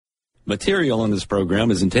Material in this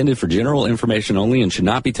program is intended for general information only and should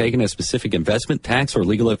not be taken as specific investment, tax, or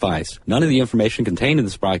legal advice. None of the information contained in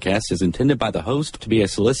this broadcast is intended by the host to be a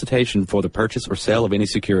solicitation for the purchase or sale of any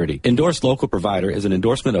security. Endorsed Local Provider is an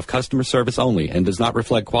endorsement of customer service only and does not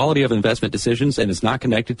reflect quality of investment decisions and is not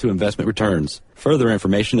connected to investment returns. Further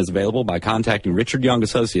information is available by contacting Richard Young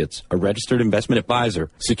Associates, a registered investment advisor.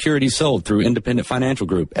 Securities sold through Independent Financial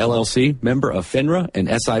Group, LLC, member of FINRA and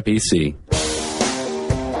SIPC.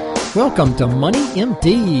 Welcome to Money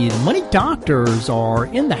MD. The money doctors are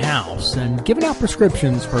in the house and giving out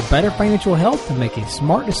prescriptions for better financial health and making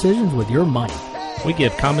smart decisions with your money. We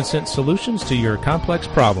give common sense solutions to your complex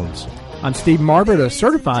problems. I'm Steve Marbert, a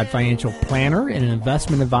certified financial planner and an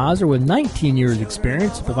investment advisor with 19 years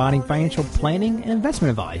experience providing financial planning and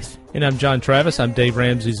investment advice. And I'm John Travis. I'm Dave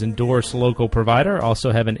Ramsey's endorsed local provider.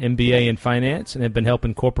 Also have an MBA in finance and have been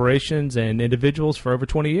helping corporations and individuals for over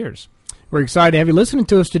 20 years. We're excited to have you listening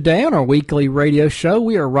to us today on our weekly radio show.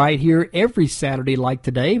 We are right here every Saturday like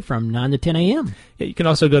today from 9 to 10 a.m. Yeah, you can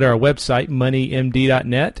also go to our website,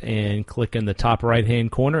 moneymd.net, and click in the top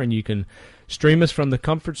right-hand corner, and you can stream us from the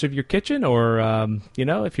comforts of your kitchen, or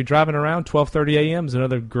if you're driving around, 12:30 a.m. is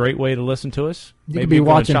another great way to listen to us. You could be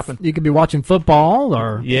watching football,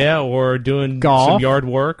 or doing golf, some yard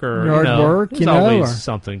work, or there's always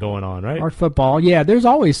something going on, right? Or football. Yeah, there's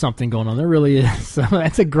always something going on. There really is. So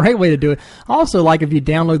that's a great way to do it. Also, like if you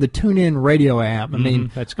download the TuneIn Radio app,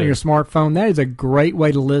 that's good. On your smartphone, that is a great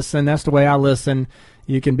way to listen. That's the way I listen.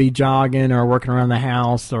 You can be jogging or working around the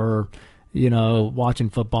house or watching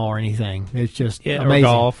football or anything. It's just amazing. Or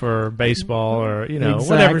golf or baseball or,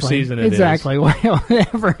 whatever season it is. Exactly.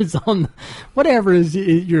 Whatever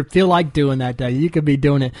you feel like doing that day, you could be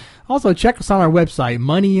doing it. Also, check us on our website,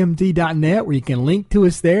 moneymd.net, where you can link to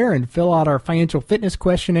us there and fill out our financial fitness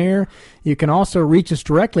questionnaire. You can also reach us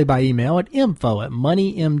directly by email at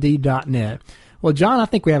info@moneymd.net. Well, John, I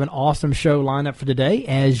think we have an awesome show lined up for today,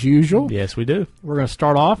 as usual. Yes, we do. We're going to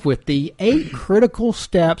start off with the 8 critical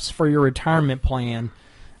steps for your retirement plan.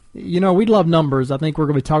 We love numbers. I think we're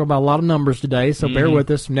going to be talking about a lot of numbers today, so bear with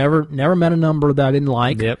us. Never met a number that I didn't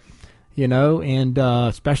like. Yep. And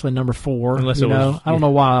especially number 4. Unless it was, I don't know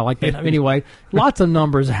why I like that. Anyway, lots of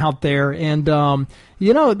numbers out there. And, there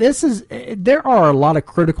are a lot of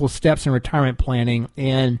critical steps in retirement planning,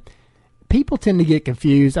 and people tend to get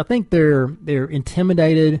confused. I think they're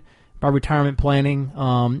intimidated by retirement planning.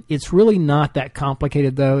 It's really not that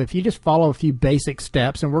complicated, though. If you just follow a few basic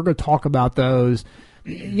steps, and we're going to talk about those,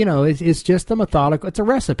 it's just a methodical. It's a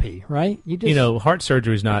recipe, right? Heart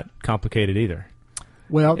surgery is not complicated either.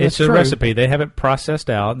 Well, that's it's a recipe. They have it processed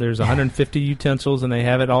out. There's 150 utensils, and they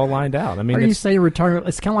have it all lined out. You say retirement,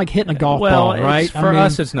 it's kind of like hitting a golf ball, right? For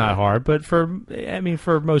us, it's not hard, but for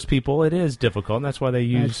most people, it is difficult, and that's why they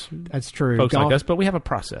use that's true. Folks like us. But we have a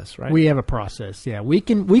process, right? We have a process. Yeah, we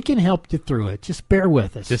can help you through it. Just bear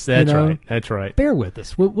with us. Right. That's right. Bear with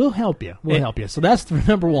us. We'll help you. We'll help you. So that's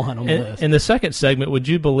number 1 on the list. In the second segment, would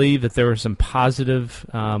you believe that there were some positive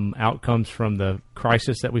outcomes from the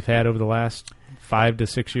crisis that we've had over the last 5 to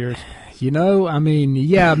 6 years? I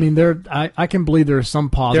can believe there are some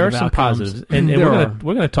positive There are some outcomes. positives, and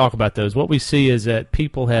we're going to talk about those. What we see is that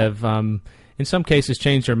people have, in some cases,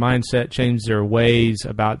 changed their mindset, changed their ways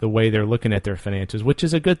about the way they're looking at their finances, which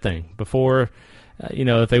is a good thing. Before,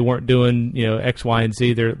 if they weren't doing, X, Y, and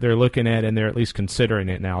Z, they're looking at it and they're at least considering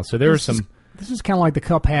it now. So there are some. This is kind of like the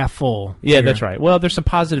cup half full. Yeah, here. That's right. Well, there's some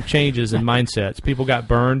positive changes in mindsets. People got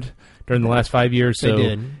burned during the last 5 years, so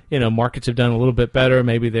they did. Markets have done a little bit better.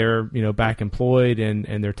 Maybe they're back employed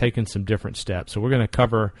and they're taking some different steps. So we're going to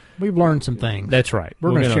cover. We've learned some things. That's right.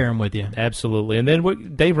 We're going to share them with you. Absolutely. And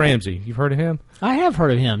then Dave Ramsey, you've heard of him? I have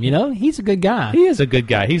heard of him. He's a good guy. He is a good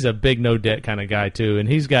guy. He's a big no debt kind of guy too, and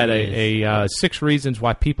he's got a 6 reasons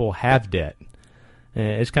why people have debt.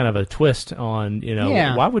 It's kind of a twist on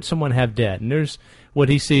why would someone have debt, and there's what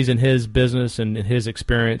he sees in his business and in his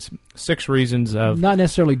experience. 6 reasons of not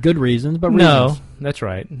necessarily good reasons, but reasons. No, that's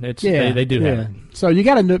right. It's they do have it. So you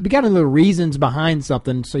got to know the reasons behind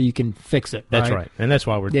something so you can fix it. That's right, and that's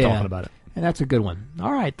why we're talking about it. And that's a good one.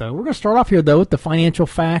 All right, though, we're going to start off here with the financial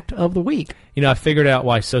fact of the week. I figured out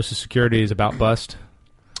why Social Security is about bust.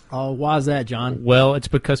 Oh, why is that, John? Well, it's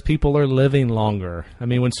because people are living longer.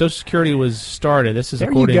 When Social Security was started, this is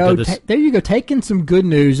according to this. There you go, taking some good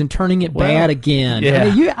news and turning it bad again.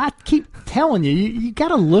 Yeah. I keep telling you, you got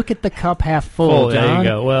to look at the cup half full, John. There you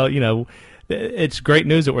go. Well, it's great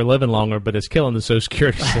news that we're living longer, but it's killing the Social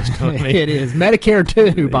Security system. It is. Medicare,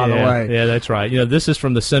 too, by the way. Yeah, that's right. This is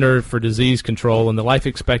from the Center for Disease Control, and the life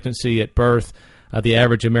expectancy at birth, the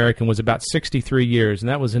average American was about 63 years, and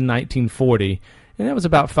that was in 1940. And that was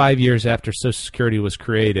about 5 years after Social Security was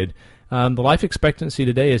created. The life expectancy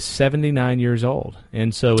today is 79 years old,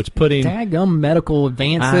 and so it's putting daggum medical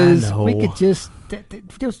advances. I know. We could just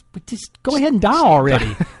go ahead and die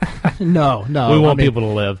already. No. we want people to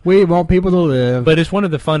live. We want people to live. But it's one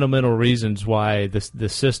of the fundamental reasons why the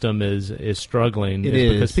system is struggling. It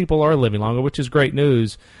is because people are living longer, which is great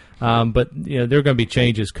news. But there are going to be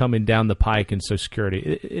changes coming down the pike in Social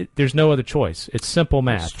Security. There's no other choice. It's simple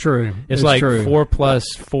math. It's true. It's like 4 plus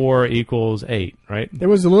 4 equals 8, right? There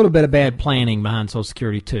was a little bit of bad planning behind Social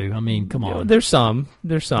Security too. I mean, come on. There's some.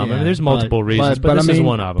 Yeah, I mean, there's multiple reasons, but this is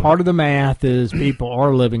one of them. Part of the math is people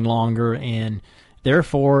are living longer, and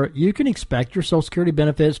therefore you can expect your Social Security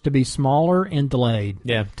benefits to be smaller and delayed.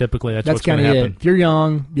 Yeah, typically that's what's kind going of to happen. If you're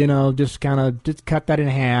young, just cut that in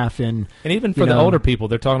half, and even for the older people,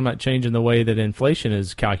 they're talking about changing the way that inflation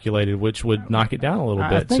is calculated, which would knock it down a little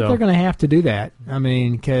bit. I think they're going to have to do that. I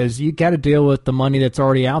mean, because you got to deal with the money that's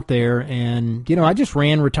already out there, and I just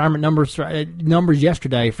ran retirement numbers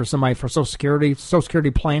yesterday for somebody for Social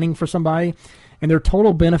Security planning for somebody, and their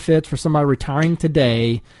total benefits for somebody retiring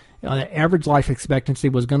today. The average life expectancy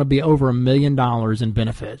was going to be over $1 million in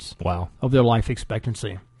benefits. Wow. Of their life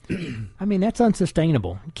expectancy. I mean, that's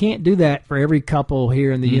unsustainable. You can't do that for every couple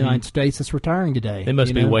here in the United States that's retiring today. They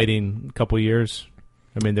must be waiting a couple years.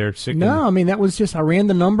 I mean, they're sick. No, I mean, that was just, I ran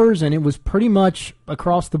the numbers, and it was pretty much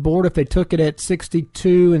across the board. If they took it at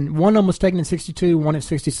 62, and one of them was taken at 62, one at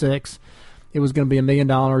 66, it was going to be $1 million.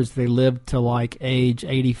 They lived to like age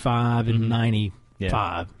 85 and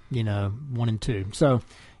 95, 1 and 2. So,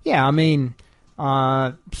 yeah, I mean,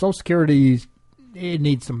 Social Security, it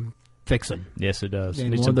needs some fixing. Yes, it does. And it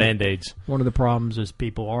needs some Band-Aids. One of the problems is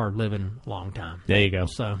people are living a long time. There you go.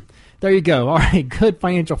 So, there you go. All right, good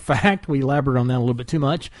financial fact. We elaborated on that a little bit too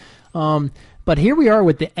much. But here we are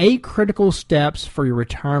with the 8 critical steps for your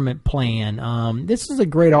retirement plan. This is a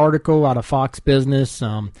great article out of Fox Business.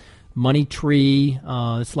 Money Tree,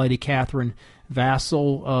 this lady, Catherine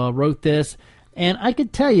Vassell, wrote this. And I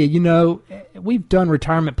could tell you, we've done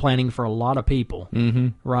retirement planning for a lot of people,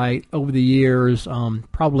 right, over the years,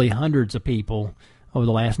 probably hundreds of people over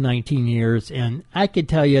the last 19 years. And I could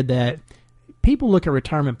tell you that people look at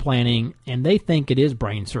retirement planning and they think it is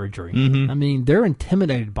brain surgery. I mean, they're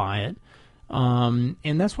intimidated by it, and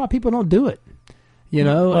that's why people don't do it.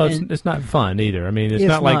 Well, it's not fun either. I mean, it's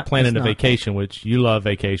not like planning a vacation, which you love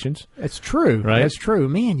vacations. It's true. Right? That's true.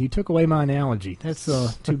 Man, you took away my analogy. That's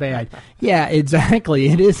too bad. Yeah, exactly.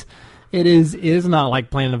 It is not like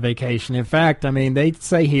planning a vacation. In fact, I mean, they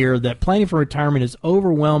say here that planning for retirement is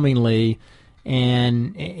overwhelming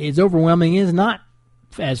is not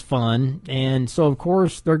as fun. And so, of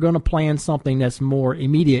course, they're going to plan something that's more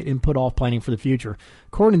immediate and put off planning for the future.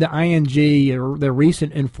 According to ING, their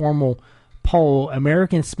recent informal poll,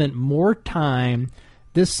 Americans spent more time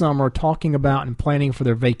this summer talking about and planning for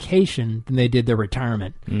their vacation than they did their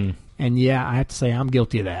retirement. And yeah, I have to say I'm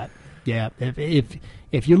guilty of that. Yeah,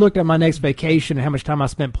 if you looked at my next vacation and how much time I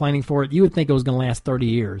spent planning for it, you would think it was going to last 30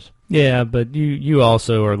 years. Yeah, but you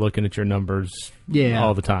also are looking at your numbers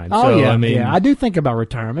all the time. Oh, so, yeah, I mean, I do think about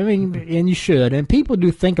retirement. I mean, and you should. And people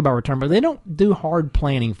do think about retirement, but they don't do hard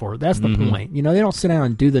planning for it. That's the point. They don't sit down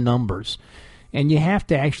and do the numbers. And you have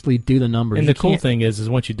to actually do the numbers. And the cool thing is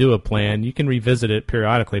once you do a plan, you can revisit it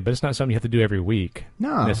periodically, but it's not something you have to do every week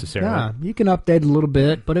necessarily. No, you can update it a little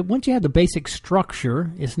bit, but once you have the basic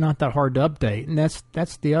structure, it's not that hard to update. And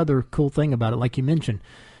that's the other cool thing about it, like you mentioned.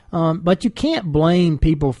 But you can't blame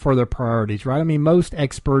people for their priorities, right? I mean, most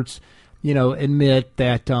experts, admit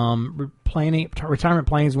that retirement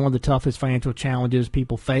planning is one of the toughest financial challenges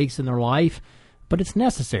people face in their life. But it's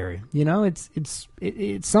necessary.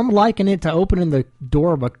 It's some liken it to opening the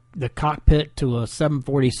door of the cockpit to a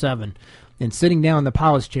 747 and sitting down in the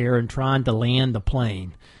pilot's chair and trying to land the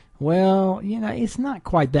plane. Well, it's not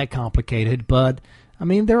quite that complicated, but I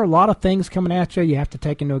mean, there are a lot of things coming at you. You have to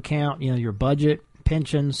take into account, your budget,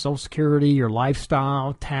 pensions, Social Security, your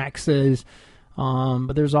lifestyle, taxes.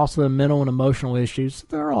 But there's also the mental and emotional issues.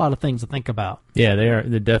 There are a lot of things to think about. Yeah, there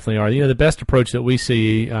definitely are. The best approach that we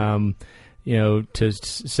see, to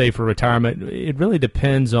save for retirement, it really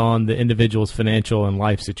depends on the individual's financial and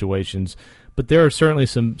life situations. But there are certainly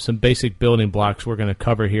some basic building blocks we're going to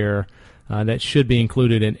cover here that should be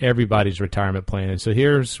included in everybody's retirement plan. And so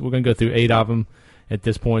we're going to go through 8 of them at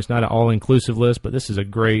this point. It's not an all-inclusive list, but this is a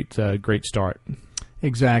great start.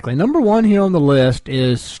 Exactly. Number 1 here on the list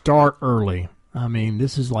is start early. I mean,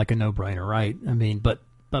 this is like a no-brainer, right? I mean, but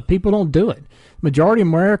people don't do it. Majority of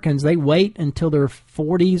Americans, they wait until their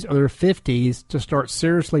 40s or their 50s to start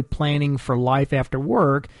seriously planning for life after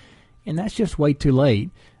work, and that's just way too late.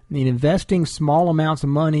 I mean, investing small amounts of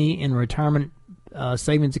money in a retirement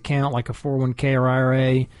savings account like a 401k or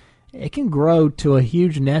IRA it can grow to a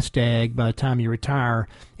huge nest egg by the time you retire.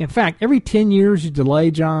 In fact, every 10 years you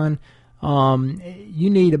delay, John, you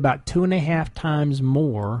need about 2.5 times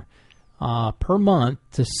more per month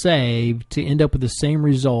to save to end up with the same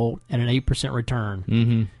result and an 8% return.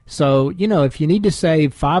 Mm-hmm. So, if you need to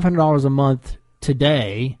save $500 a month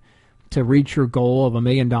today to reach your goal of $1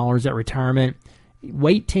 million at retirement,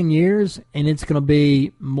 wait 10 years and it's going to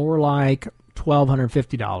be more like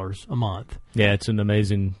 $1,250 a month. Yeah, it's an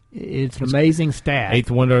amazing stat.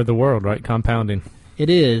 Eighth wonder of the world, right? Compounding. It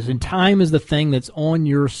is, and time is the thing that's on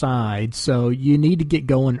your side, so you need to get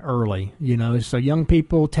going early, So young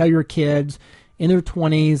people, tell your kids in their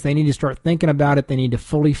 20s, they need to start thinking about it. They need to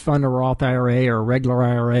fully fund a Roth IRA or a regular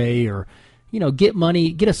IRA or, get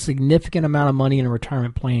a significant amount of money in a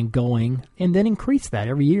retirement plan going, and then increase that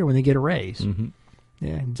every year when they get a raise. Mm-hmm.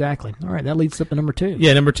 Yeah, exactly. All right, that leads up to number 2.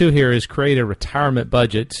 Yeah, number 2 here is create a retirement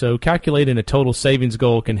budget. So calculating a total savings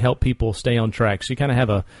goal can help people stay on track. So you kind of have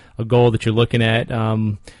a goal that you're looking at.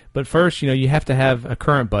 But first, you have to have a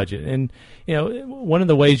current budget. And, one of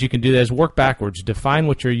the ways you can do that is work backwards. Define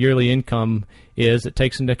what your yearly income is that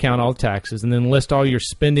takes into account all the taxes, and then list all your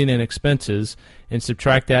spending and expenses and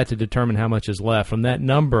subtract that to determine how much is left. From that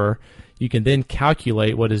number, you can then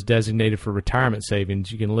calculate what is designated for retirement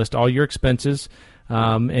savings. You can list all your expenses.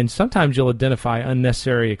 And sometimes you'll identify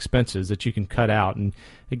unnecessary expenses that you can cut out. And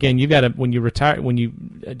again, you've got to when you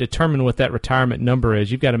determine what that retirement number is,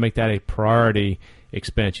 you've got to make that a priority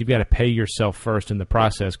expense. You've got to pay yourself first in the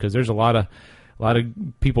process because there's a lot of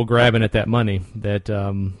people grabbing at that money that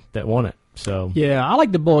want it. So yeah, I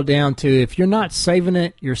like to boil it down to if you're not saving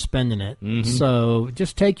it, you're spending it. Mm-hmm. So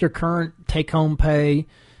just take your current take-home pay,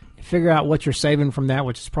 figure out what you're saving from that,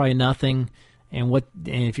 which is probably nothing. And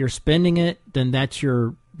if you're spending it, then that's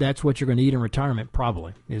what you're going to eat in retirement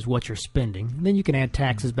probably, is what you're spending. And then you can add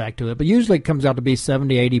taxes back to it. But usually it comes out to be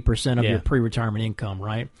 70-80% of your pre-retirement income,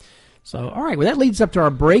 right? So, all right, well, that leads up to our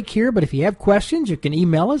break here. But if you have questions, you can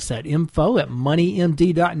email us at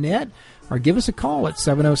info@moneymd.net or give us a call at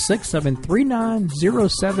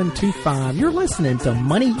 706-739-0725. You're listening to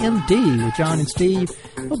Money MD with John and Steve.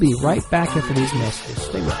 We'll be right back after these messages.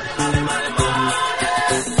 Stay with us.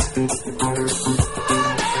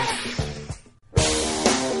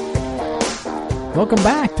 Welcome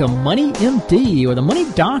back to Money MD, where the money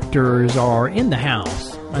doctors are in the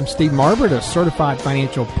house. I'm Steve Marbert, a certified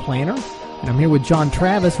financial planner, and I'm here with John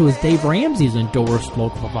Travis, who is Dave Ramsey's endorsed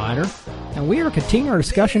local provider. And we are continuing our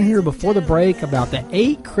discussion here before the break about the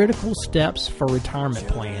 8 critical steps for retirement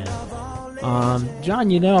plan.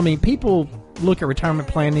 John, people look at retirement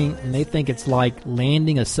planning and they think it's like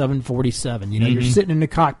landing a 747. You're sitting in the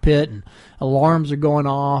cockpit and alarms are going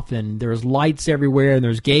off and there's lights everywhere and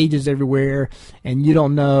there's gauges everywhere, and you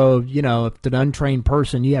don't know, if an untrained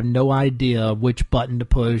person, you have no idea which button to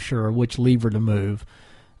push or which lever to move.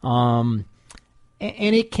 And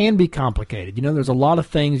it can be complicated. There's a lot of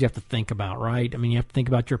things you have to think about, right? You have to think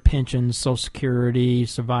about your pensions, Social Security,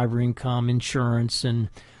 survivor income, insurance, and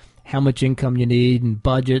how much income you need, and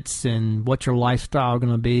budgets, and what your lifestyle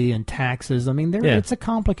going to be, and taxes. It's a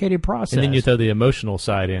complicated process. And then you throw the emotional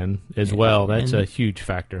side in as well. That's a huge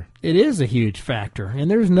factor. It is a huge factor.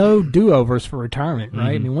 And there's no do-overs for retirement,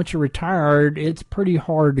 right? Once you're retired, it's pretty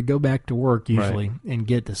hard to go back to work usually and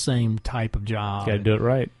get the same type of job. Got to do it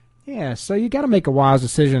right. Yeah, so you got to make a wise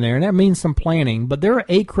decision there, and that means some planning. But there are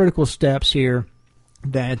 8 critical steps here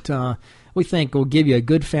that we think will give you a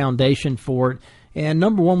good foundation for it. And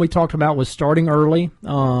number 1 we talked about was starting early,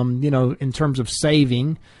 in terms of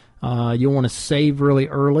saving. You want to save really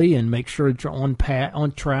early and make sure that you're on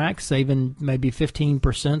track. Saving maybe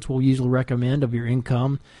 15% we'll usually recommend of your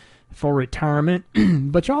income for retirement.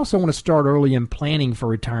 But you also want to start early in planning for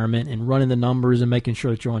retirement and running the numbers and making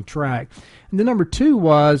sure that you're on track. And then number 2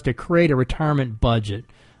 was to create a retirement budget,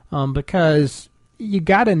 because you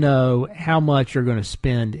got to know how much you're going to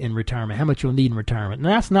spend in retirement, how much you'll need in retirement. And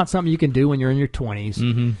that's not something you can do when you're in your 20s.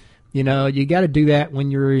 Mm-hmm. You got to do that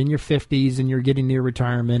when you're in your 50s and you're getting near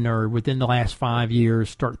retirement, or within the last 5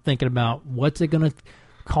 years. Start thinking about what's it going to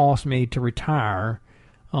cost me to retire,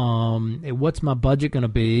 and what's my budget going to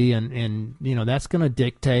be, and that's going to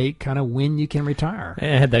dictate kind of when you can retire. I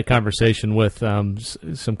had that conversation with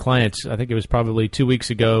some clients. I think it was probably 2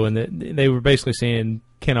 weeks ago, and they were basically saying,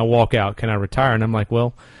 can I walk out? Can I retire? And I'm like,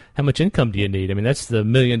 well, how much income do you need? That's the $1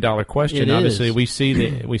 million question. Obviously, we see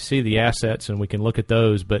the assets and we can look at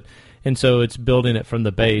those, and so it's building it from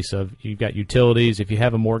the base of, you've got utilities. If you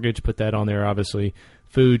have a mortgage, put that on there. Obviously,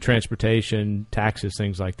 food, transportation, taxes,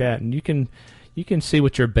 things like that, and you can see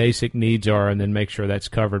what your basic needs are and then make sure that's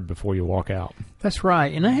covered before you walk out. That's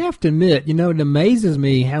right. And I have to admit, it amazes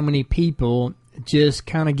me how many people just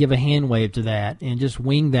kind of give a hand wave to that and just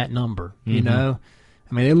wing that number, you know?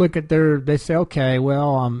 I mean, they look at they say, okay,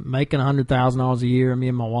 well, I'm making $100,000 a year, me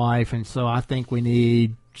and my wife, and so I think we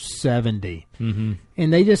need 70. And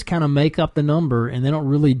they just kind of make up the number, and they don't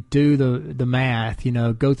really do the math, you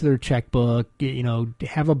know, go through their checkbook, you know,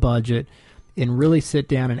 have a budget, and really sit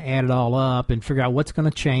down and add it all up and figure out what's going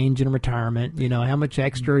to change in retirement, you know, how much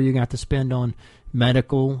extra you're going to have to spend on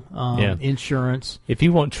medical, insurance. If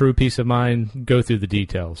you want true peace of mind, go through the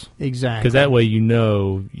details. Exactly. Because that way you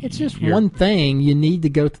know. It's just one thing you need to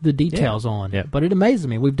go through the details on. Yeah. But it amazes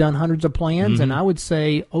me. We've done hundreds of plans, and I would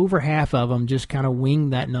say over half of them just kind of wing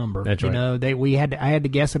that number. That's right. You know, I had to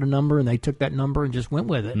guess at a number, and they took that number and just went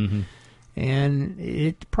with it. And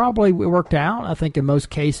it probably worked out, I think, in most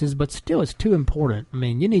cases, but still it's too important. I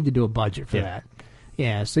mean, you need to do a budget for that.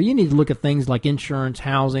 Yeah, so you need to look at things like insurance,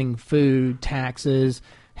 housing, food, taxes,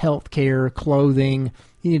 health care, clothing.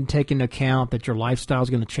 You need to take into account that your lifestyle is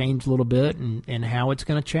going to change a little bit and how it's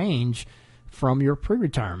going to change from your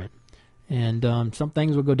pre-retirement. And some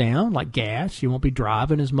things will go down, like gas. You won't be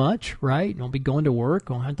driving as much, right? You won't be going to work.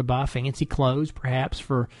 You won't have to buy fancy clothes, perhaps,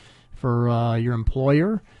 for your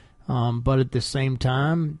employer. But at the same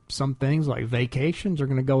time, some things like vacations are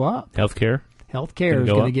going to go up. Healthcare Healthcare is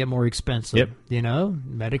going to get more expensive. Yep. You know,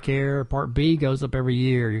 Medicare Part B goes up every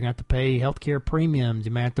year. You're going to have to pay healthcare premiums.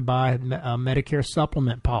 You might have to buy a Medicare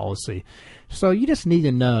supplement policy. So you just need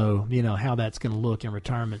to know, you know, how that's going to look in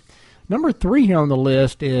retirement. Number 3 here on the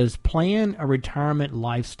list is plan a retirement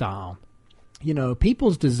lifestyle. You know,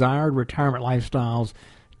 people's desired retirement lifestyles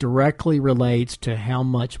directly relates to how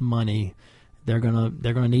much money they're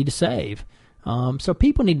gonna need to save. So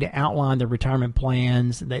people need to outline their retirement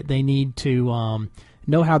plans. They need to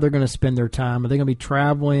know how they're going to spend their time. Are they going to be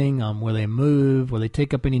traveling? Will they move? Will they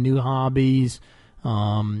take up any new hobbies?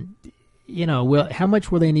 You know, how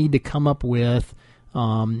much will they need to come up with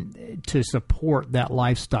to support that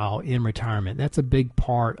lifestyle in retirement? That's a big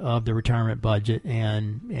part of the retirement budget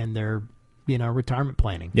and their retirement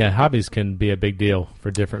planning. Yeah, hobbies can be a big deal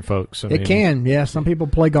for different folks. It can, yeah. Some people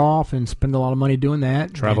play golf and spend a lot of money doing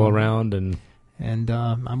that. Travel around and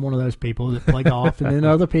I'm one of those people that play golf. And then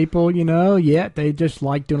other people, they just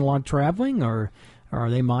like doing a lot of traveling, or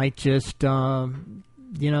they might just, who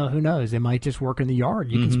knows? They might just work in the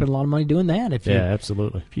yard. You can spend a lot of money doing that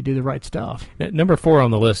absolutely. If you do the right stuff. Number 4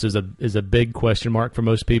 on the list is a big question mark for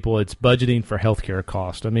most people. It's budgeting for healthcare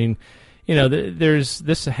cost. I mean,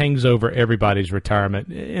 this hangs over everybody's retirement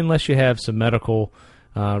unless you have some medical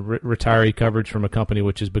retiree coverage from a company,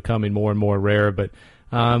 which is becoming more and more rare. But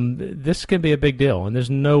this can be a big deal, and there's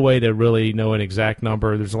no way to really know an exact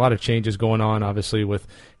number. There's a lot of changes going on, obviously, with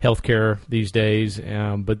healthcare these days.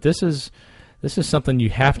 But this is something you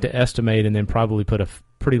have to estimate and then probably put a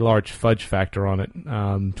pretty large fudge factor on it,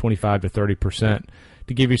 25 to 30%.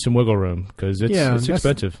 To give you some wiggle room, because it's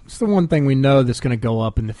expensive. It's the one thing we know that's going to go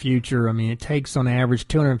up in the future. I mean, it takes on average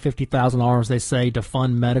 $250,000, they say, to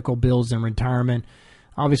fund medical bills in retirement.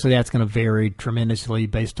 Obviously, that's going to vary tremendously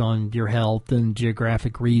based on your health and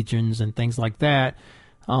geographic regions and things like that.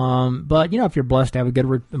 But, if you're blessed to have a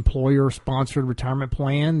good employer-sponsored retirement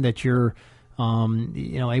plan that you're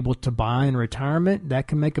able to buy in retirement, that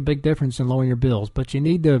can make a big difference in lowering your bills. But you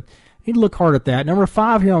need to look hard at that. Number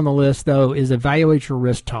 5 here on the list, though, is evaluate your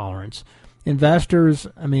risk tolerance. Investors,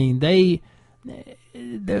 I mean,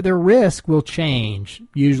 their risk will change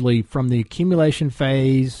usually from the accumulation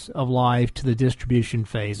phase of life to the distribution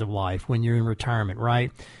phase of life when you're in retirement,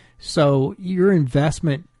 right? So your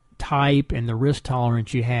investment type and the risk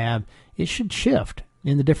tolerance you have, it should shift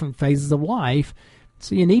in the different phases of life.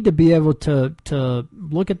 So you need to be able to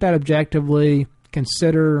look at that objectively,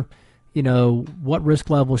 consider what risk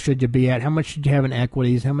level should you be at? How much should you have in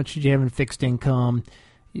equities? How much should you have in fixed income?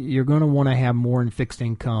 You're going to want to have more in fixed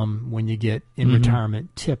income when you get in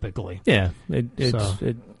retirement, typically. Yeah,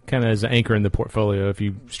 it kind of is an anchor in the portfolio if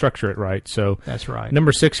you structure it right. So that's right.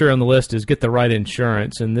 Number 6 here on the list is get the right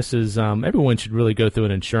insurance, and this is everyone should really go through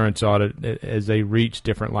an insurance audit as they reach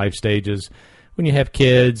different life stages. When you have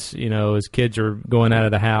kids, as kids are going out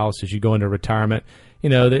of the house, as you go into retirement.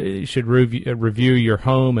 You should review your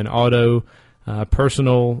home and auto,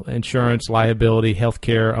 personal insurance, liability, health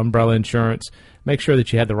care, umbrella insurance. Make sure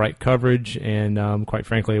that you have the right coverage and, quite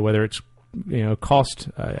frankly, whether it's cost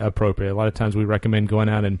appropriate. A lot of times we recommend going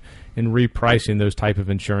out and repricing those type of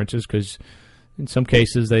insurances because in some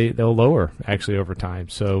cases they'll lower actually over time.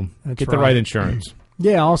 So get the right insurance.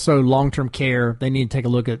 Yeah, also long-term care, they need to take a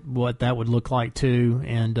look at what that would look like too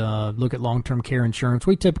and look at long-term care insurance.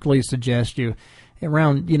 We typically suggest you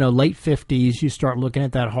around, late 50s, you start looking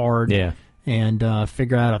at that hard. Yeah. and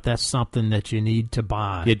figure out if that's something that you need to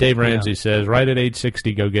buy. Yeah, Dave Ramsey says right at age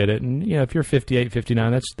 60, go get it. And if you're 58,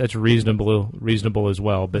 59, that's reasonable as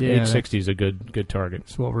well. But age 60 is a good target.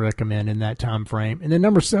 That's what we recommend in that time frame. And then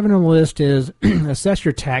number 7 on the list is assess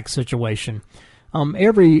your tax situation.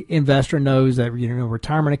 Every investor knows that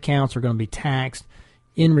retirement accounts are going to be taxed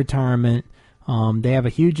in retirement. They have a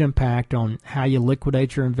huge impact on how you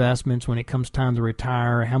liquidate your investments when it comes time to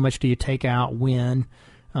retire. How much do you take out when?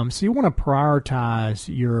 So you want to prioritize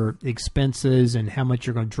your expenses and how much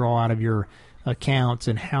you're going to draw out of your accounts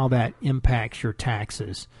and how that impacts your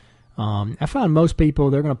taxes. I find most people,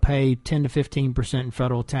 they're going to pay 10 to 15% in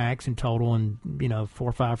federal tax in total and 4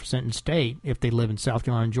 or 5% in state if they live in South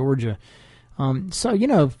Carolina and Georgia.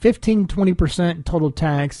 So 15, 20% total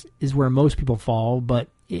tax is where most people fall, but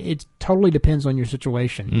it totally depends on your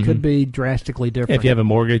situation. It could be drastically different. If you have a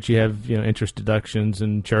mortgage, you have interest deductions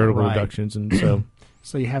and charitable deductions, and so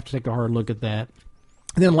so you have to take a hard look at that.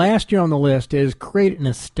 And then last year on the list is create an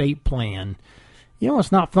estate plan.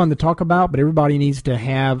 It's not fun to talk about, but everybody needs to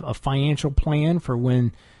have a financial plan for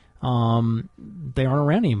when they aren't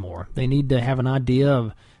around anymore. They need to have an idea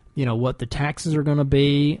of what the taxes are going to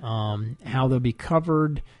be, how they'll be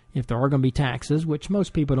covered if there are going to be taxes, which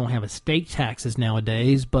most people don't have estate taxes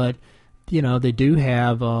nowadays, but they do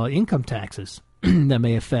have income taxes that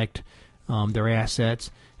may affect their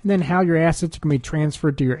assets. And then how your assets are going to be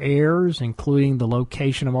transferred to your heirs, including the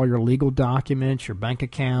location of all your legal documents, your bank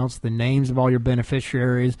accounts, the names of all your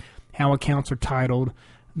beneficiaries, how accounts are titled.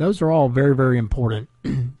 Those are all very, very important,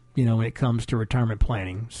 when it comes to retirement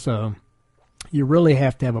planning. So you really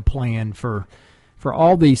have to have a plan for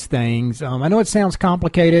all these things. I know it sounds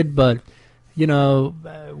complicated, but,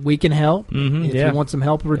 we can help. If you want some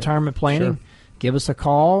help with retirement planning, give us a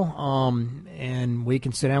call, and we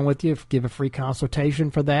can sit down with you, give a free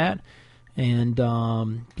consultation for that. And,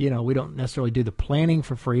 we don't necessarily do the planning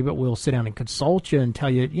for free, but we'll sit down and consult you and tell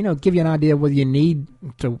you, give you an idea of whether you need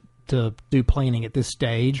to do planning at this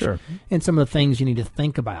stage and some of the things you need to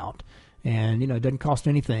think about. And, it doesn't cost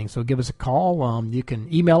anything. So give us a call. You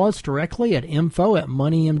can email us directly at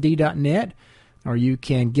info@moneymd.net, or you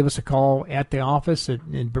can give us a call at the office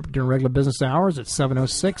during regular business hours at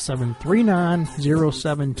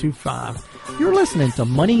 706-739-0725. You're listening to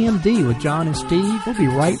Money MD with John and Steve. We'll be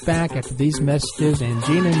right back after these messages and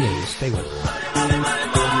GNN News. Stay with us.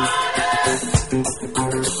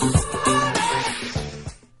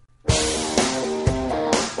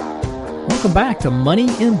 Welcome back to Money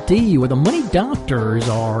MD, where the money doctors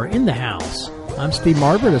are in the house. I'm Steve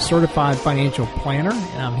Marbert, a certified financial planner,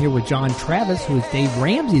 and I'm here with John Travis, who is Dave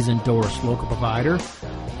Ramsey's endorsed local provider.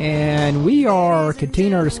 And we are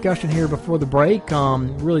continuing our discussion here before the break,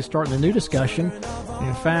 really starting a new discussion.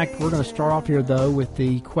 In fact, we're going to start off here, though, with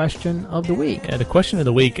the question of the week. Yeah, the question of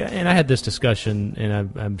the week, and I had this discussion,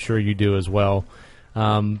 and I'm sure you do as well,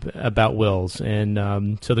 about wills.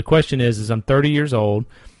 And so the question is I'm 30 years old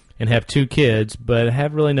and have 2 kids, but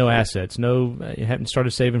have really no assets. Haven't started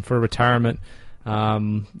saving for retirement.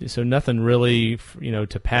 So nothing really,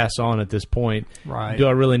 to pass on at this point. Right. Do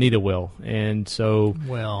I really need a will? And so,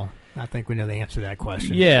 well, I think we know the answer to that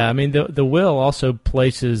question. Yeah, I mean, the will also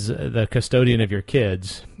places the custodian of your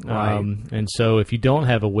kids. Right. And so if you don't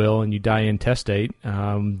have a will and you die intestate,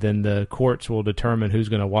 then the courts will determine who's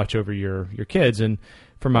going to watch over your kids. And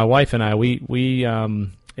for my wife and I, we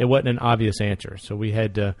it wasn't an obvious answer, so we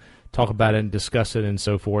had to talk about it and discuss it and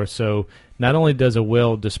so forth. So not only does a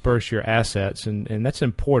will disperse your assets, and that's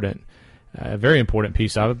important, a very important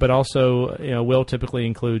piece of it, but also, a will typically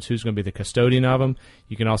includes who's going to be the custodian of them.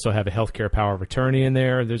 You can also have a healthcare power of attorney in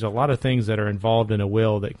there. There's a lot of things that are involved in a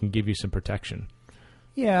will that can give you some protection.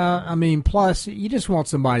 Yeah, I mean, plus you just want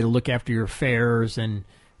somebody to look after your affairs, and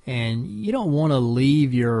you don't want to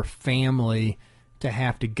leave your family to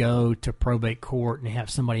have to go to probate court and have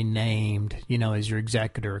somebody named, as your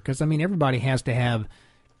executor. Because, I mean,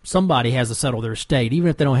 somebody has to settle their estate, even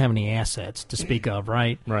if they don't have any assets to speak of,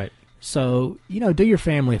 right? Right. So, do your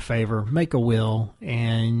family a favor, make a will,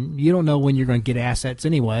 and you don't know when you're going to get assets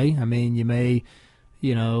anyway. I mean, you may,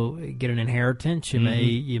 get an inheritance. You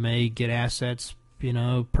may get assets,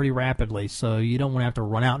 pretty rapidly. So you don't want to have to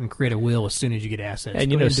run out and create a will as soon as you get assets.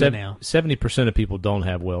 And 70% of people don't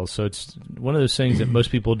have wills, so it's one of those things that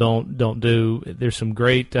most people don't do. There's some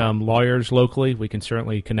great lawyers locally. We can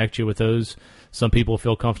certainly connect you with those. Some people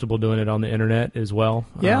feel comfortable doing it on the internet as well.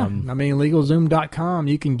 Yeah, I mean, LegalZoom.com.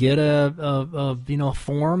 You can get a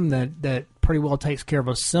form that pretty well takes care of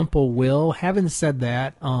a simple will. Having said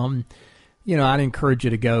that, I'd encourage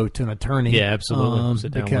you to go to an attorney. Yeah, absolutely.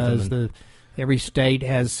 Sit down because with them Every state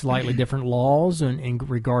has slightly different laws in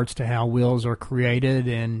regards to how wills are created,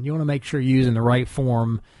 and you want to make sure you're using the right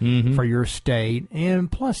form for your state.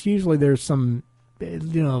 And plus, usually there's some,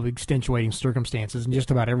 extenuating circumstances in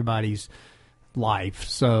just about everybody's life.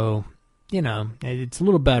 So, it's a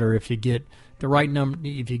little better if you get the right number.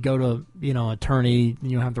 If you go to, attorney,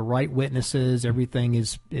 you have the right witnesses. Everything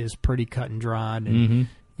is pretty cut and dried, and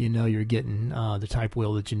you're getting the type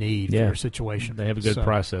will that you need for your situation. They have a good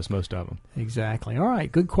process, most of them. Exactly. All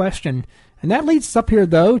right, good question. And that leads us up here,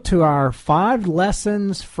 though, to our 5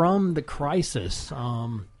 lessons from the crisis.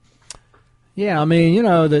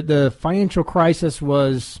 The financial crisis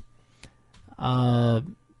was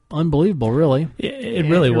unbelievable, really. It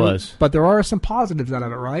really was. But there are some positives out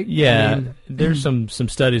of it, right? Yeah, there's some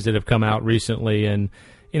studies that have come out recently, and,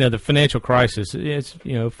 the financial crisis, it's,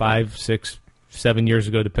 5, 6, 7 years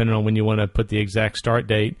ago, depending on when you want to put the exact start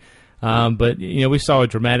date. But we saw a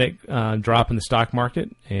dramatic drop in the stock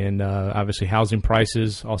market, and obviously housing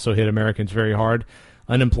prices also hit Americans very hard.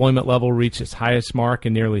 Unemployment level reached its highest mark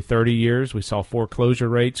in nearly 30 years. We saw foreclosure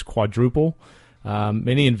rates quadruple.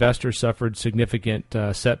 Many investors suffered significant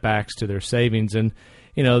setbacks to their savings. And,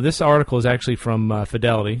 this article is actually from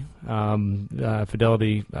Fidelity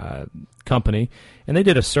Company, and they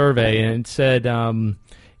did a survey, and it said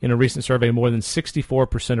in a recent survey, more than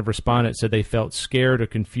 64% of respondents said they felt scared or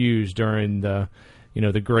confused during the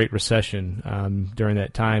Great Recession during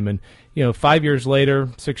that time. And 5 years later,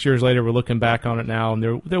 6 years later, we're looking back on it now,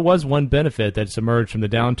 and there was one benefit that's emerged from the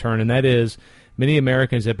downturn, and that is many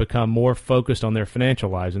Americans have become more focused on their financial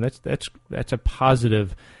lives, and that's a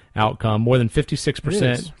positive outcome. More than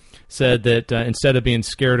 56% said that instead of being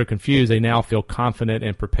scared or confused, they now feel confident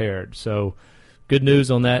and prepared. So, good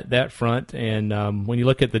news on that front. And when you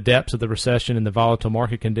look at the depths of the recession and the volatile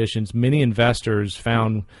market conditions, many investors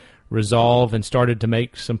found resolve and started to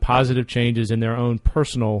make some positive changes in their own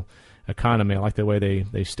personal economy. I like the way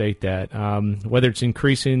they state that. Whether it's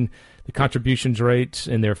increasing the contributions rates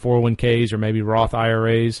in their 401ks or maybe Roth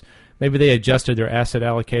IRAs, maybe they adjusted their asset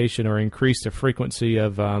allocation or increased the frequency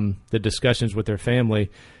of the discussions with their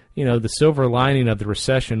family. The silver lining of the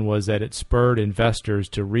recession was that it spurred investors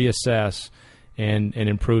to reassess and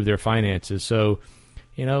improve their finances. So,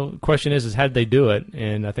 the question is how did they do it?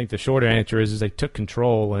 And I think the shorter answer is they took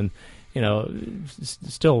control. And,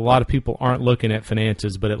 still a lot of people aren't looking at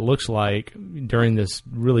finances, but it looks like during this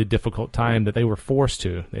really difficult time that they were forced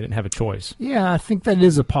to. They didn't have a choice. Yeah, I think that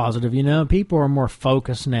is a positive. People are more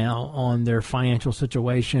focused now on their financial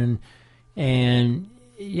situation. And,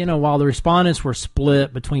 while the respondents were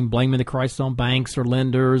split between blaming the crisis on banks or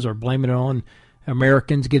lenders or blaming it on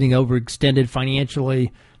Americans getting overextended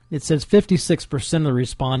financially, it says 56% of the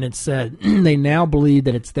respondents said they now believe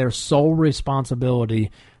that it's their sole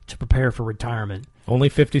responsibility to prepare for retirement. Only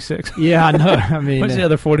 56? Yeah, I know. I mean, what's the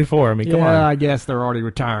other 44? I mean, come on. I guess they're already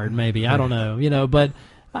retired, maybe. I don't know. But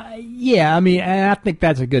I think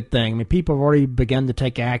that's a good thing. I mean, people have already begun to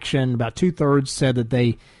take action. About 2/3 said that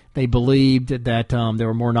they believed that they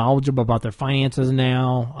were more knowledgeable about their finances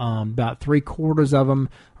now. About 3/4 of them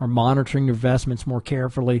are monitoring their investments more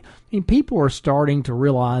carefully. I mean, people are starting to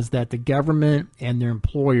realize that the government and their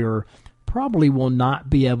employer probably will not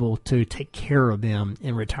be able to take care of them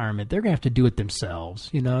in retirement. They're going to have to do it themselves,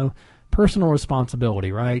 personal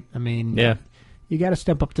responsibility, right? I mean, you got to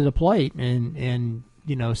step up to the plate and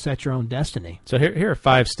set your own destiny. So here are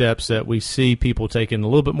 5 steps that we see people taking a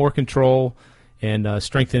little bit more control and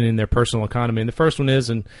strengthening their personal economy. And the first one is,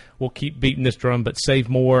 and we'll keep beating this drum, but save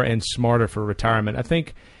more and smarter for retirement. I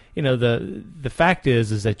think, the fact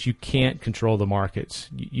is that you can't control the markets.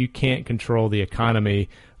 You can't control the economy,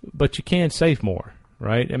 but you can save more,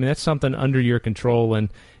 right? I mean, that's something under your control, and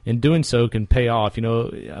doing so can pay off.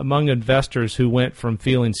 Among investors who went from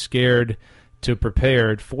feeling scared to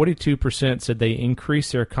prepared, 42% said they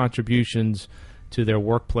increased their contributions to their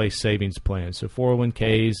workplace savings plans, so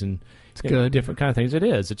 401ks and different kind of things. It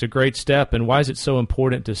is. It's a great step. And why is it so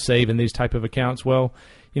important to save in these type of accounts? Well,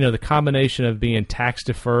 the combination of being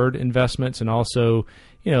tax-deferred investments and also,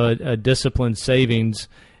 a disciplined savings,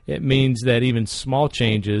 it means that even small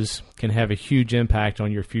changes can have a huge impact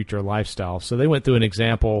on your future lifestyle. So they went through an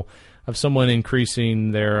example of someone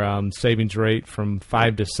increasing their savings rate from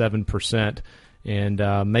 5 to 7%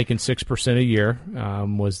 and making 6% a year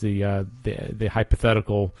was the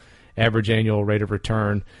hypothetical average annual rate of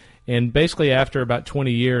return. And basically after about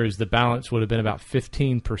 20 years, the balance would have been about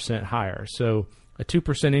 15% higher. So a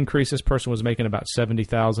 2% increase, this person was making about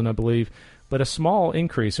 $70,000, I believe, but a small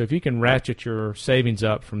increase. So if you can ratchet your savings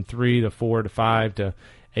up from 3 to 4 to 5 to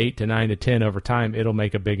 8 to 9 to 10 over time, it'll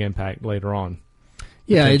make a big impact later on.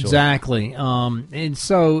 Yeah, potentially. exactly. And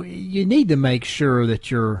so you need to make sure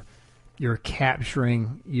that you're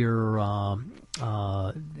capturing your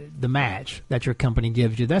the match that your company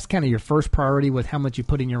gives you. That's kind of your first priority with how much you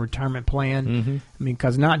put in your retirement plan. Mm-hmm. I mean,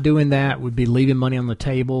 because not doing that would be leaving money on the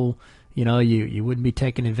table. You wouldn't be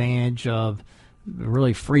taking advantage of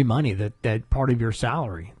really free money that part of your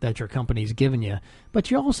salary that your company's giving you. But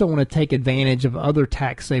you also want to take advantage of other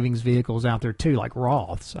tax savings vehicles out there too, like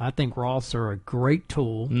Roths. I think Roths are a great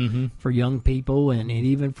tool for young people and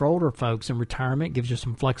even for older folks in retirement. It gives you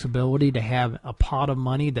some flexibility to have a pot of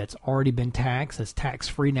money that's already been taxed, that's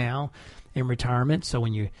tax-free now in retirement. So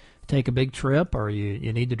when you take a big trip or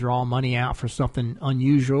you need to draw money out for something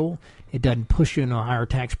unusual, it doesn't push you into a higher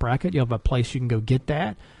tax bracket. You have a place you can go get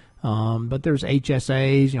that. But there's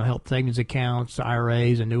HSAs, health savings accounts,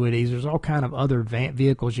 IRAs, annuities. There's all kind of other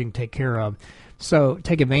vehicles you can take care of. So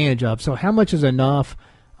take advantage of. So how much is enough?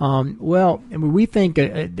 Well, I mean, we think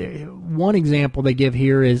one example they give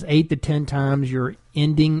here is 8 to 10 times your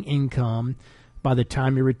ending income by the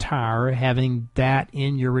time you retire. Having that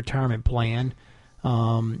in your retirement plan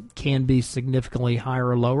can be significantly higher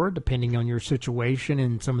or lower depending on your situation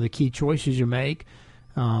and some of the key choices you make.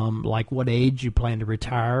 Like what age you plan to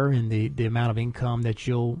retire and the amount of income that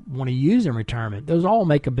you'll want to use in retirement. Those all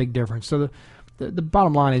make a big difference. So the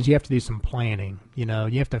bottom line is you have to do some planning. You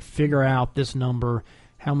have to figure out this number,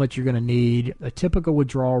 how much you're going to need. A typical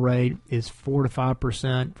withdrawal rate is 4 to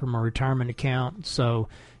 5% from a retirement account. So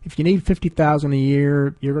if you need $50,000 a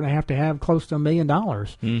year, you're going to have close to $1 million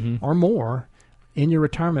or more in your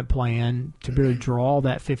retirement plan to be able to draw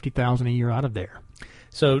that $50,000 a year out of there.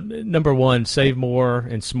 So, number one, save more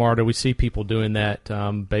and smarter. We see people doing that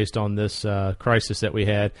based on this crisis that we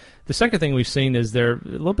had. The second thing we've seen is they're a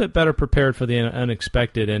little bit better prepared for the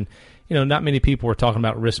unexpected. And, not many people were talking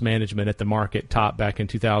about risk management at the market top back in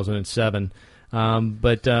 2007.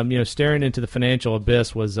 But staring into the financial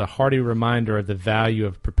abyss was a hearty reminder of the value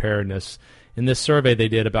of preparedness. In this survey they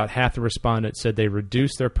did, about half the respondents said they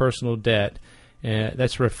reduced their personal debt.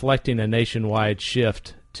 That's reflecting a nationwide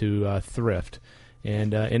shift to thrift.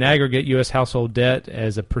 And in aggregate, U.S. household debt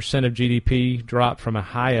as a percent of GDP dropped from a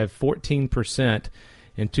high of 14%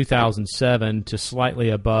 in 2007 to slightly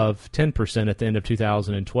above 10% at the end of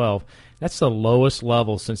 2012. That's the lowest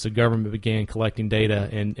level since the government began collecting data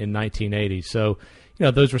in 1980. So,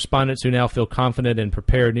 those respondents who now feel confident and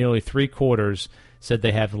prepared, nearly three-quarters said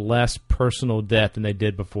they have less personal debt than they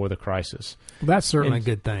did before the crisis. Well, that's certainly a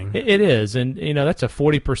good thing. It is, and that's a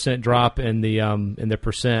 40% drop in the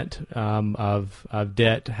percent of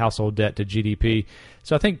debt, household debt to GDP.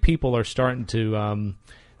 So I think people are starting to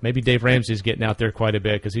maybe Dave Ramsey's getting out there quite a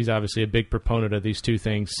bit because he's obviously a big proponent of these two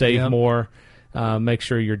things: save more, make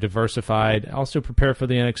sure you're diversified, also prepare for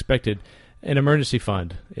the unexpected. An emergency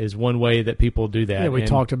fund is one way that people do that. Yeah, we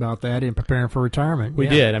talked about that in preparing for retirement. We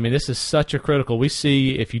did. I mean, this is such a critical. We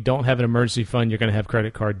see if you don't have an emergency fund, you're going to have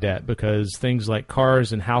credit card debt because things like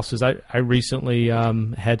cars and houses. I recently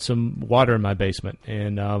had some water in my basement,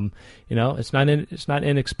 and it's not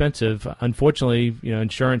inexpensive. Unfortunately,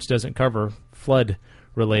 insurance doesn't cover flood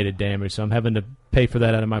related damage, so I'm having to pay for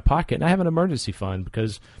that out of my pocket. And I have an emergency fund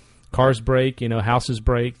because cars break, houses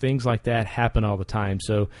break, things like that happen all the time.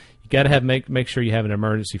 So got to make sure you have an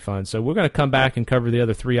emergency fund. So we're going to come back and cover the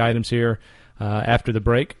other three items here after the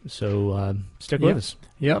break. So stick with us.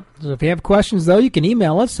 Yep. So if you have questions, though, you can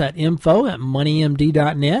email us at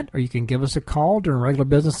info@moneymd.net, or you can give us a call during regular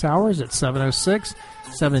business hours at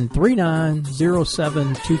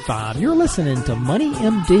 706-739-0725. You're listening to Money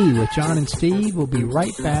MD with John and Steve. We'll be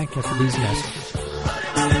right back after these messages.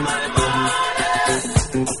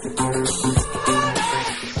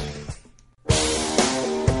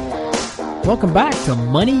 Welcome back to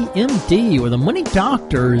Money MD, where the money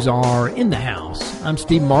doctors are in the house. I'm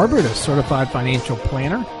Steve Marbert, a certified financial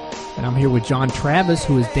planner, and I'm here with John Travis,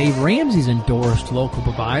 who is Dave Ramsey's endorsed local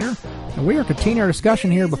provider. And we are continuing our discussion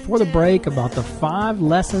here before the break about the 5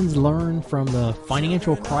 lessons learned from the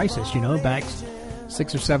financial crisis, back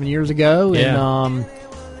 6 or 7 years ago. Yeah. And,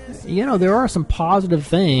 there are some positive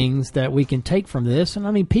things that we can take from this. And,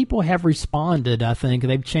 I mean, people have responded, I think.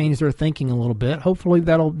 They've changed their thinking a little bit. Hopefully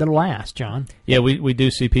that'll last, John. Yeah, we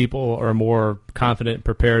do see people are more confident and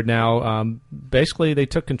prepared now. Basically, they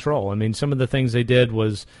took control. I mean, some of the things they did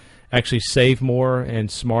was actually save more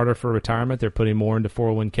and smarter for retirement. They're putting more into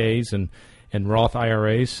 401ks and Roth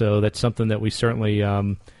IRAs. So that's something that we certainly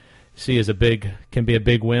see as can be a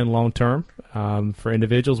big win long term for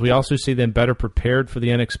individuals. We also see them better prepared for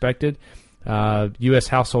the unexpected. U.S.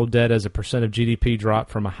 household debt as a percent of GDP dropped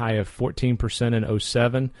from a high of 14% in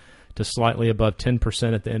 2007 to slightly above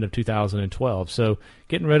 10% at the end of 2012. So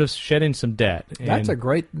getting rid of shedding some debt. That's a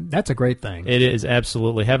great thing. It is,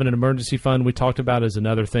 absolutely. Having an emergency fund we talked about is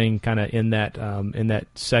another thing kind of in that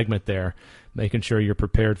segment there, making sure you're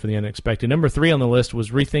prepared for the unexpected. Number 3 on the list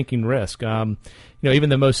was rethinking risk. Even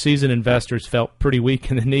the most seasoned investors felt pretty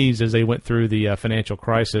weak in the knees as they went through the financial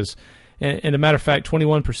crisis. And as a matter of fact,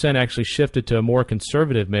 21% actually shifted to a more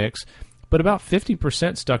conservative mix, but about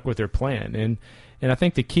 50% stuck with their plan. And I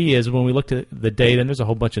think the key is when we looked at the data, and there's a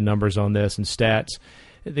whole bunch of numbers on this and stats,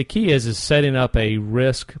 the key is setting up a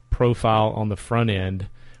risk profile on the front end,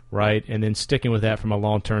 right, and then sticking with that from a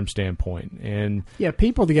long-term standpoint. And yeah,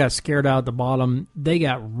 people that got scared out at the bottom, they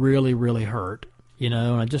got really, really hurt. And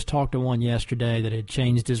I just talked to one yesterday that had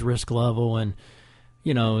changed his risk level, and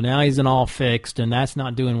now he's in all fixed, and that's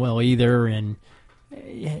not doing well either. And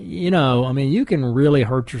you can really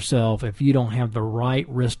hurt yourself if you don't have the right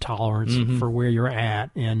risk tolerance for where you're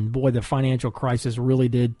at. And boy, the financial crisis really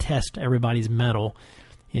did test everybody's mettle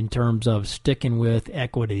in terms of sticking with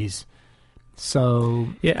equities. So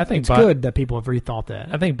yeah, I think it's good that people have rethought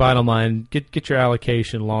that. I think bottom line, get your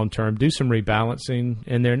allocation long term, do some rebalancing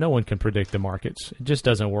in there. No one can predict the markets. It just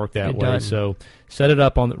doesn't work that way. Doesn't. So set it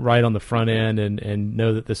up on the front end and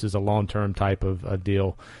know that this is a long term type of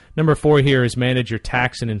deal. Number 4 here is manage your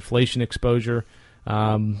tax and inflation exposure.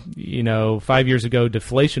 5 years ago,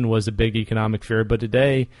 deflation was a big economic fear, but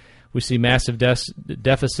today we see massive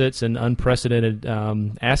deficits and unprecedented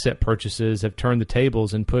asset purchases have turned the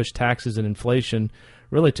tables and pushed taxes and inflation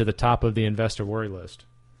really to the top of the investor worry list.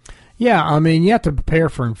 Yeah, you have to prepare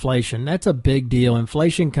for inflation. That's a big deal.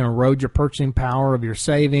 Inflation can erode your purchasing power of your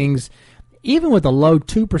savings. Even with a low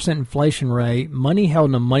 2% inflation rate, money held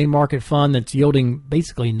in a money market fund that's yielding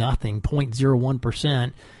basically nothing,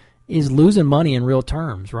 0.01%, is losing money in real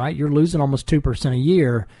terms, right? You're losing almost 2% a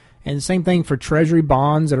year. And the same thing for treasury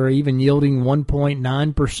bonds that are even yielding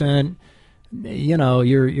 1.9%.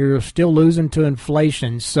 You're still losing to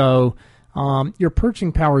inflation. So your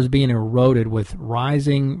purchasing power is being eroded with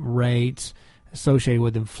rising rates associated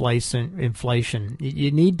with inflation.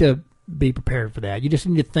 You need to be prepared for that. You just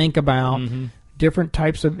need to think about different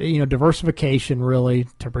types of diversification really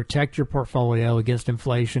to protect your portfolio against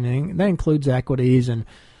inflation, and that includes equities and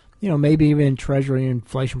maybe even treasury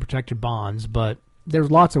inflation protected bonds. But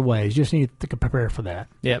there's lots of ways. You just need to prepare for that.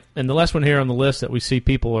 Yep. And the last one here on the list that we see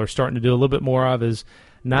people are starting to do a little bit more of is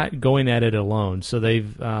not going at it alone. So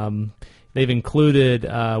they've included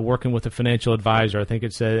working with a financial advisor. I think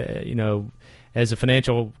it said as the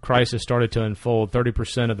financial crisis started to unfold,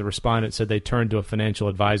 30% of the respondents said they turned to a financial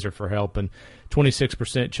advisor for help, and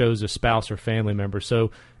 26% chose a spouse or family member.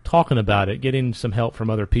 So talking about it, getting some help from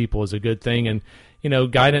other people is a good thing. And,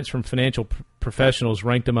 guidance from financial professionals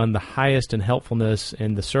ranked among the highest in helpfulness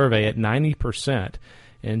in the survey at 90%.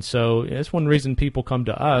 And so that's one reason people come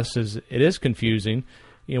to us is it is confusing.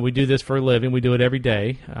 We do this for a living. We do it every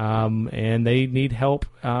day, and they need help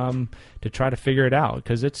to try to figure it out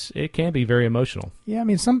because it can be very emotional. Yeah,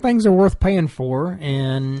 some things are worth paying for,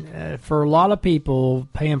 and for a lot of people,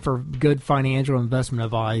 paying for good financial investment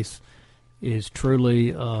advice is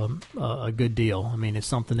truly a good deal. It's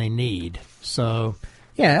something they need. So,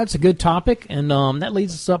 yeah, that's a good topic, and that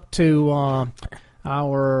leads us up to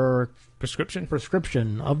our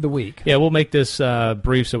prescription of the week. Yeah, we'll make this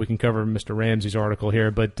brief so we can cover Mr. Ramsey's article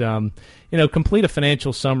here. But complete a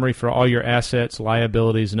financial summary for all your assets,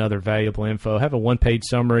 liabilities, and other valuable info. Have a one-page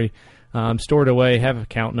summary, store it away. Have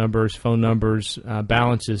account numbers, phone numbers,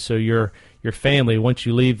 balances, so your family, once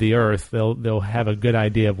you leave the earth, they'll have a good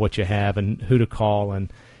idea of what you have and who to call. And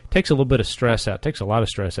it takes a little bit of stress out. It takes a lot of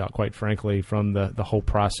stress out, quite frankly, from the whole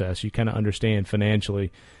process. You kind of understand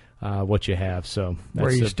financially what you have. So that's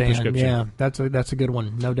where you stand. Yeah, that's a good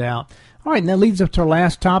one, no doubt. All right, and that leads up to our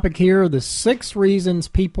last topic here: the 6 reasons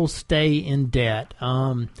people stay in debt.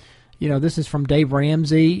 This is from Dave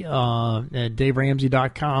Ramsey at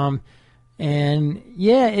DaveRamsey.com, and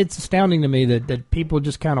yeah, it's astounding to me that people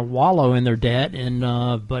just kind of wallow in their debt.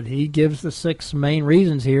 And but he gives the 6 main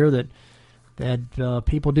reasons here that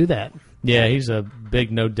people do that. Yeah, he's a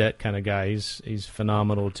big no debt kind of guy. He's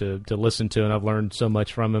phenomenal to listen to, and I've learned so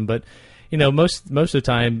much from him. But most of the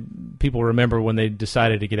time, people remember when they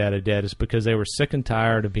decided to get out of debt is because they were sick and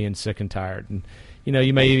tired of being sick and tired. And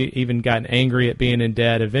you may even gotten angry at being in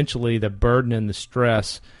debt. Eventually, the burden and the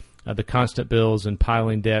stress of the constant bills and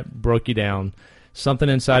piling debt broke you down. Something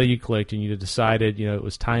inside of you clicked, and you decided it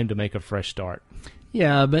was time to make a fresh start.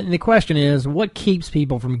 Yeah, but the question is, what keeps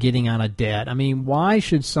people from getting out of debt? Why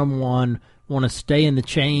should someone want to stay in the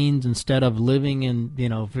chains instead of living in,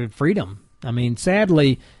 freedom?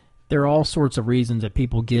 Sadly, there are all sorts of reasons that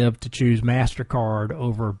people give to choose MasterCard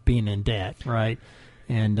over being in debt, right?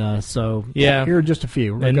 And so here are just a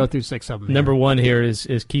few. We're going to go through 6 of them. Number one here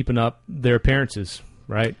is keeping up their appearances,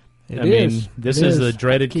 right? I mean, this is the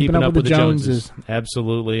dreaded keeping up with the Joneses.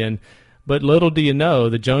 Absolutely. But little do you know,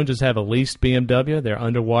 the Joneses have a leased BMW. They're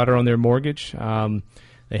underwater on their mortgage.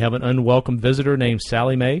 They have an unwelcome visitor named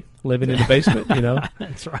Sally Mae living in the basement.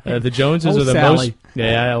 That's right. The Joneses old are the Sally.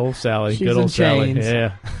 old Sally, She's good old in Sally. chains.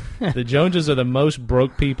 Yeah. The Joneses are the most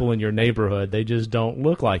broke people in your neighborhood. They just don't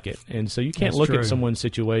look like it, and so you can't look at someone's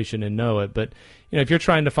situation and know it. But if you're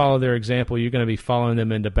trying to follow their example, you're going to be following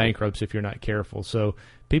them into bankruptcy if you're not careful. So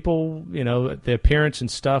people, the appearance and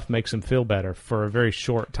stuff makes them feel better for a very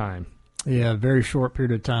short time. Yeah, very short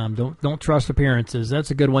period of time. Don't trust appearances.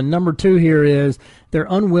 That's a good one. Number 2 here is they're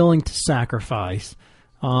unwilling to sacrifice.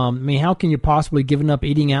 How can you possibly give up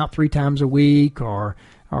eating out 3 times a week, or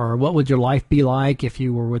what would your life be like if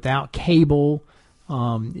you were without cable?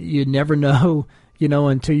 You'd never know,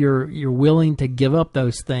 until you're willing to give up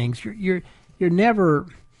those things. You're never.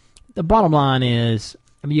 The bottom line is,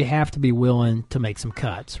 you have to be willing to make some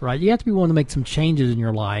cuts, right? You have to be willing to make some changes in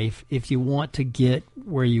your life if you want to get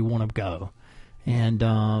where you want to go. And,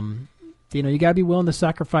 you got to be willing to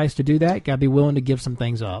sacrifice to do that. You got to be willing to give some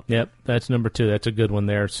things up. Yep, that's number 2. That's a good one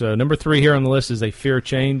there. So number 3 here on the list is they fear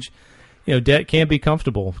change. Debt can be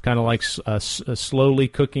comfortable, kind of like slowly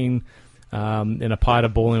cooking in a pot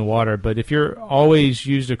of boiling water. But if you're always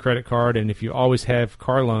used a credit card and if you always have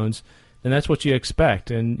car loans, then that's what you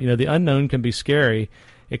expect. And, the unknown can be scary,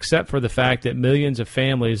 except for the fact that millions of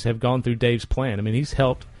families have gone through Dave's plan. He's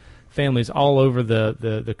helped families all over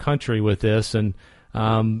the country with this, and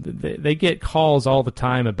they get calls all the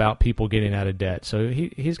time about people getting out of debt. So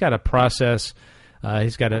he's got a process.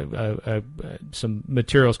 He's got some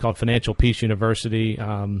materials called Financial Peace University,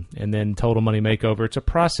 and then Total Money Makeover. It's a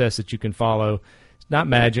process that you can follow. It's not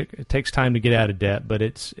magic. It takes time to get out of debt, but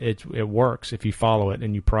it works if you follow it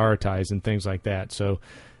and you prioritize and things like that. So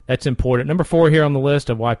that's important. Number 4 here on the list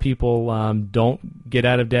of why people don't get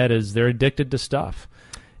out of debt is they're addicted to stuff.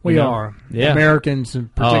 We are. Yeah. Americans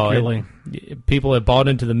particularly. People have bought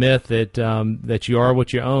into the myth that you are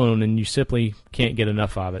what you own, and you simply can't get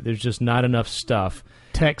enough of it. There's just not enough stuff.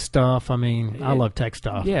 Tech stuff. I love tech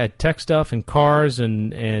stuff. Yeah, tech stuff and cars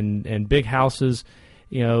and big houses.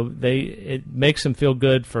 It makes them feel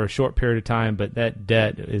good for a short period of time, but that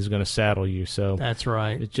debt is going to saddle you. So that's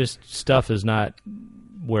right. It's just stuff is not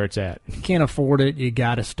where it's at. If you can't afford it, you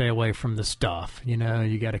got to stay away from the stuff. You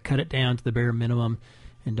got to cut it down to the bare minimum.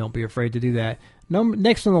 And don't be afraid to do that.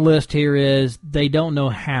 Next on the list here is they don't know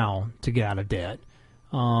how to get out of debt.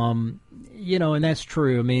 And that's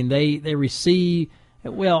true. They receive,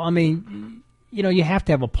 you have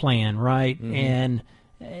to have a plan, right? Mm-hmm. And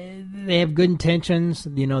they have good intentions.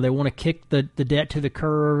 They want to kick the debt to the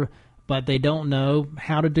curb, but they don't know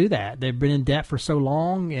how to do that. They've been in debt for so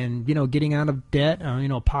long, and, getting out of debt,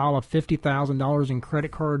 a pile of $50,000 in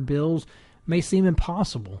credit card bills may seem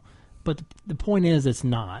impossible. But the point is, it's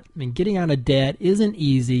not. Getting out of debt isn't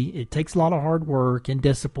easy. It takes a lot of hard work and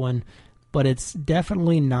discipline, but it's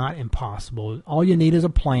definitely not impossible. All you need is a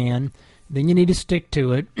plan. Then you need to stick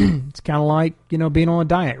to it. It's kind of like, being on a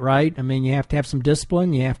diet, right? You have to have some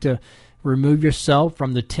discipline. You have to remove yourself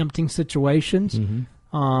from the tempting situations.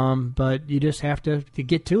 Mm-hmm. But you just have to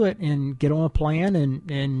get to it and get on a plan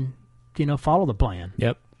and follow the plan.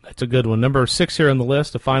 Yep. That's a good one. Number 6 here on the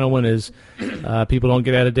list, the final one is people don't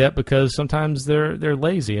get out of debt because sometimes they're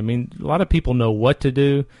lazy. A lot of people know what to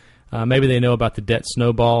do. Maybe they know about the debt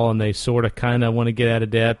snowball and they sort of kind of want to get out of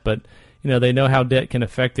debt, but they know how debt can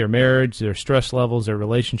affect their marriage, their stress levels, their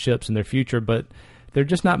relationships, and their future, but they're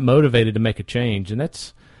just not motivated to make a change. And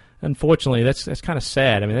that's unfortunately that's kind of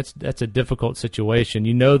sad. That's a difficult situation.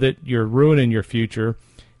 You know that you're ruining your future.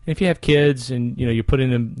 And if you have kids and you're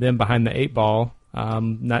putting them behind the 8 ball,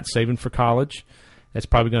 not saving for college, that's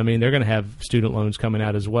probably going to mean they're going to have student loans coming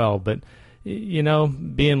out as well. But,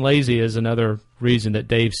 being lazy is another reason that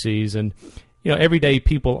Dave sees. And, every day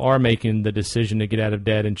people are making the decision to get out of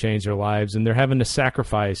debt and change their lives, and they're having to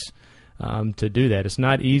sacrifice to do that. It's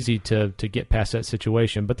not easy to get past that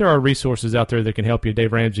situation, but there are resources out there that can help you.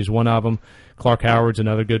 Dave Ramsey's one of them. Clark Howard's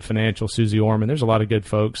another good financial. Susie Orman. There's a lot of good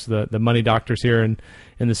folks. The money doctors here in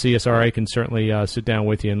the CSRA can certainly sit down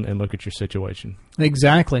with you and look at your situation.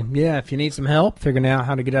 Exactly. Yeah, if you need some help figuring out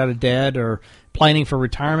how to get out of debt or planning for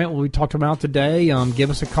retirement, what we talked about today,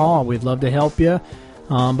 give us a call. We'd love to help you.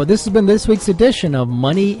 But this has been this week's edition of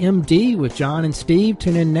Money MD with John and Steve.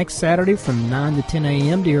 Tune in next Saturday from 9 to 10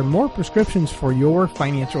 a.m. to hear more prescriptions for your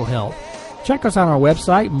financial health. Check us out on our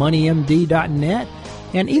website, moneymd.net.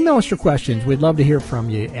 And email us your questions. We'd love to hear from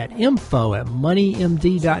you at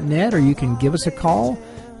info@moneymd.net, or you can give us a call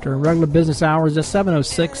during regular business hours at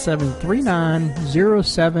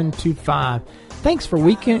 706-739-0725. Thanks for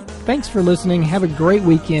listening. Have a great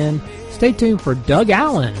weekend. Stay tuned for Doug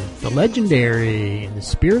Allen, the legendary in the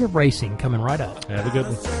spirit of racing, coming right up. Have a good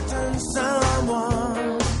one.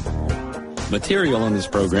 Material on this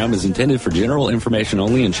program is intended for general information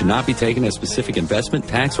only and should not be taken as specific investment,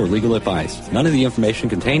 tax, or legal advice. None of the information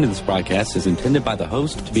contained in this broadcast is intended by the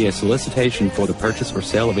host to be a solicitation for the purchase or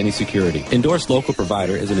sale of any security. Endorsed local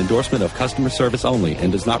provider is an endorsement of customer service only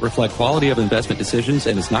and does not reflect quality of investment decisions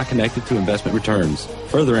and is not connected to investment returns.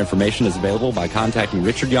 Further information is available by contacting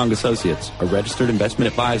Richard Young Associates, a registered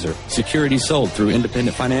investment advisor. Securities sold through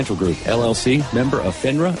Independent Financial Group, LLC, member of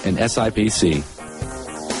FINRA and SIPC.